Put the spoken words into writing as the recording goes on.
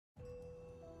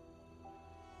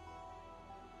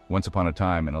Once upon a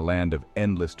time, in a land of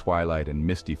endless twilight and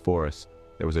misty forests,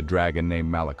 there was a dragon named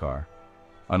Malakar.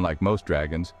 Unlike most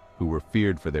dragons, who were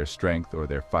feared for their strength or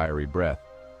their fiery breath,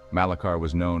 Malakar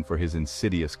was known for his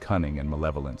insidious cunning and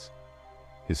malevolence.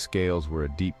 His scales were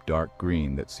a deep dark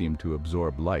green that seemed to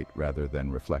absorb light rather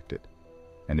than reflect it,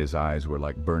 and his eyes were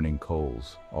like burning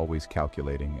coals, always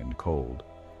calculating and cold.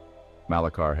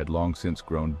 Malakar had long since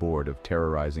grown bored of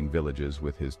terrorizing villages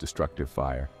with his destructive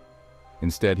fire.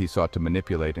 Instead, he sought to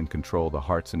manipulate and control the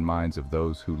hearts and minds of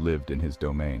those who lived in his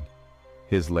domain.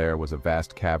 His lair was a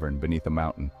vast cavern beneath a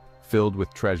mountain, filled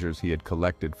with treasures he had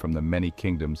collected from the many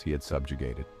kingdoms he had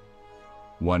subjugated.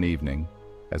 One evening,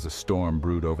 as a storm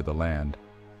brewed over the land,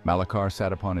 Malakar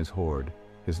sat upon his hoard,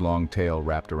 his long tail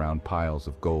wrapped around piles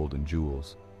of gold and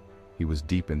jewels. He was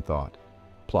deep in thought,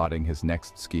 plotting his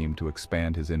next scheme to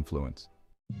expand his influence.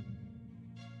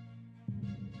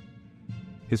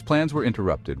 His plans were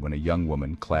interrupted when a young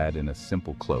woman clad in a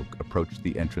simple cloak approached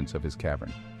the entrance of his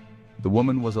cavern. The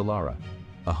woman was Elara,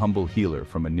 a humble healer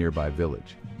from a nearby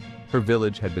village. Her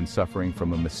village had been suffering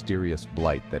from a mysterious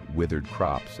blight that withered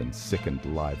crops and sickened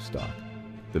livestock.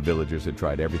 The villagers had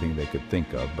tried everything they could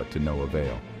think of, but to no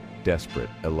avail. Desperate,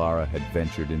 Elara had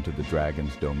ventured into the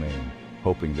dragon's domain,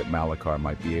 hoping that Malakar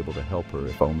might be able to help her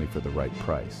if only for the right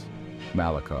price.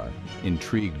 Malakar,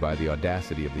 intrigued by the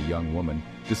audacity of the young woman,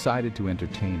 decided to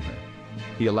entertain her.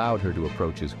 He allowed her to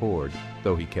approach his hoard,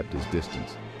 though he kept his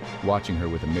distance, watching her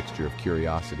with a mixture of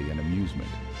curiosity and amusement.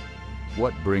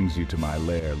 "What brings you to my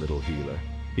lair, little healer?"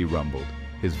 he rumbled,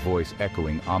 his voice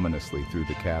echoing ominously through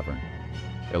the cavern.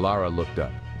 Elara looked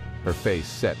up, her face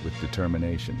set with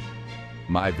determination.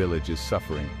 "My village is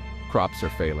suffering, crops are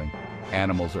failing,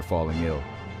 animals are falling ill,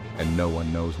 and no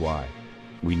one knows why.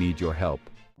 We need your help."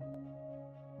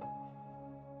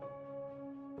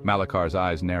 Malakar's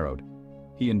eyes narrowed.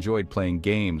 He enjoyed playing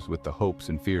games with the hopes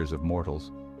and fears of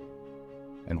mortals.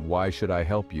 "And why should I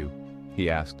help you?" he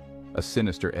asked, a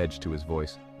sinister edge to his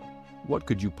voice. "What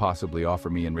could you possibly offer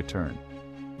me in return?"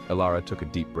 Elara took a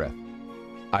deep breath.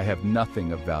 "I have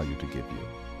nothing of value to give you,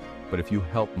 but if you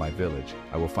help my village,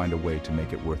 I will find a way to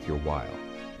make it worth your while.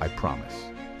 I promise."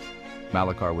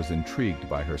 Malakar was intrigued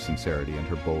by her sincerity and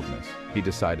her boldness. He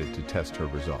decided to test her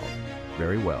resolve.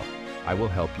 "Very well, I will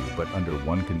help you, but under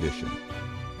one condition.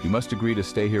 You must agree to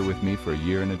stay here with me for a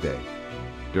year and a day.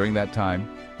 During that time,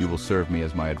 you will serve me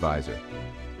as my advisor."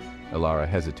 Elara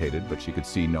hesitated, but she could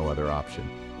see no other option.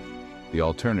 The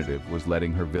alternative was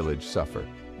letting her village suffer.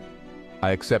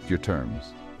 "I accept your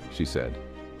terms," she said,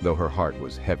 though her heart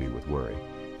was heavy with worry.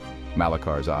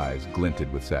 Malakar's eyes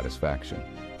glinted with satisfaction.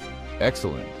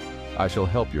 "Excellent. I shall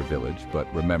help your village,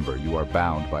 but remember, you are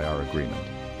bound by our agreement.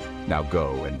 Now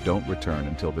go and don't return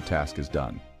until the task is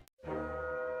done."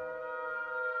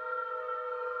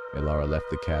 Elara left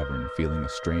the cavern feeling a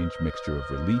strange mixture of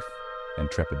relief and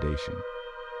trepidation.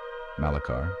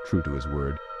 Malakar, true to his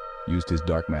word, used his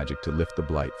dark magic to lift the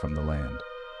blight from the land.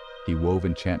 He wove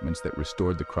enchantments that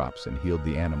restored the crops and healed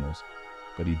the animals,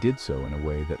 but he did so in a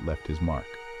way that left his mark.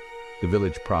 The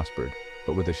village prospered,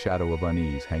 but with a shadow of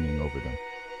unease hanging over them.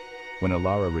 When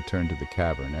Elara returned to the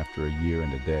cavern after a year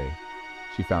and a day,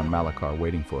 she found Malakar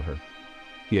waiting for her.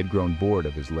 He had grown bored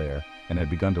of his lair and had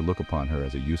begun to look upon her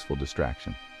as a useful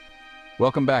distraction.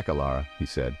 "Welcome back, Elara," he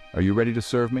said. "Are you ready to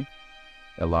serve me?"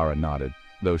 Elara nodded,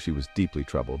 though she was deeply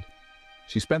troubled.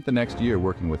 She spent the next year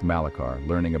working with Malakar,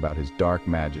 learning about his dark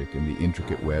magic and the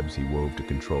intricate webs he wove to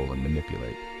control and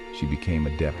manipulate. She became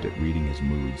adept at reading his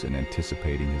moods and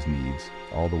anticipating his needs,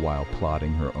 all the while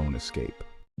plotting her own escape.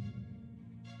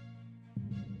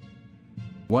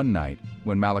 One night,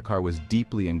 when Malakar was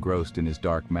deeply engrossed in his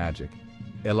dark magic,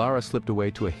 Elara slipped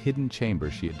away to a hidden chamber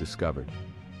she had discovered.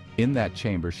 In that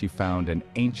chamber she found an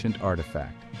ancient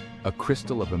artifact, a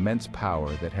crystal of immense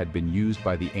power that had been used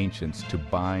by the ancients to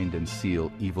bind and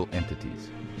seal evil entities.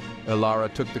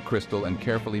 Elara took the crystal and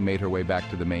carefully made her way back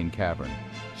to the main cavern.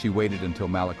 She waited until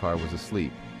Malakar was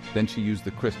asleep, then she used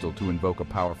the crystal to invoke a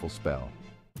powerful spell.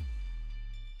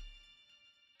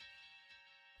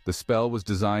 The spell was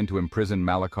designed to imprison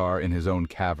Malakar in his own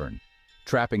cavern,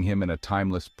 trapping him in a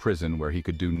timeless prison where he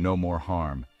could do no more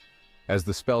harm. As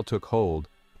the spell took hold,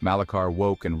 Malakar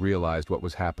woke and realized what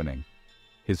was happening.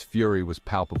 His fury was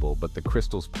palpable, but the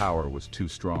crystal's power was too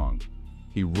strong.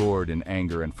 He roared in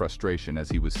anger and frustration as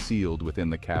he was sealed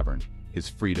within the cavern, his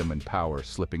freedom and power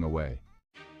slipping away.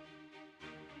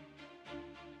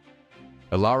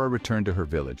 Elara returned to her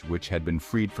village, which had been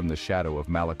freed from the shadow of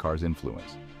Malakar's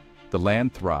influence. The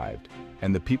land thrived,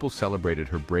 and the people celebrated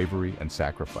her bravery and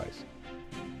sacrifice.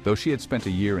 Though she had spent a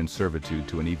year in servitude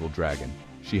to an evil dragon,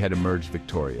 she had emerged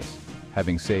victorious,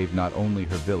 having saved not only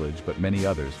her village but many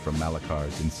others from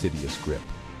Malakar's insidious grip.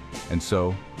 And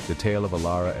so, the tale of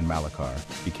Elara and Malakar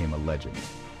became a legend,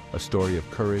 a story of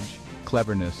courage,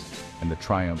 cleverness, and the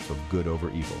triumph of good over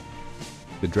evil.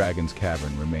 The dragon's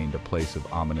cavern remained a place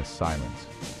of ominous silence,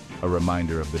 a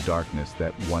reminder of the darkness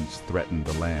that once threatened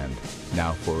the land,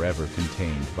 now forever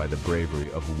contained by the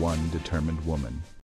bravery of one determined woman.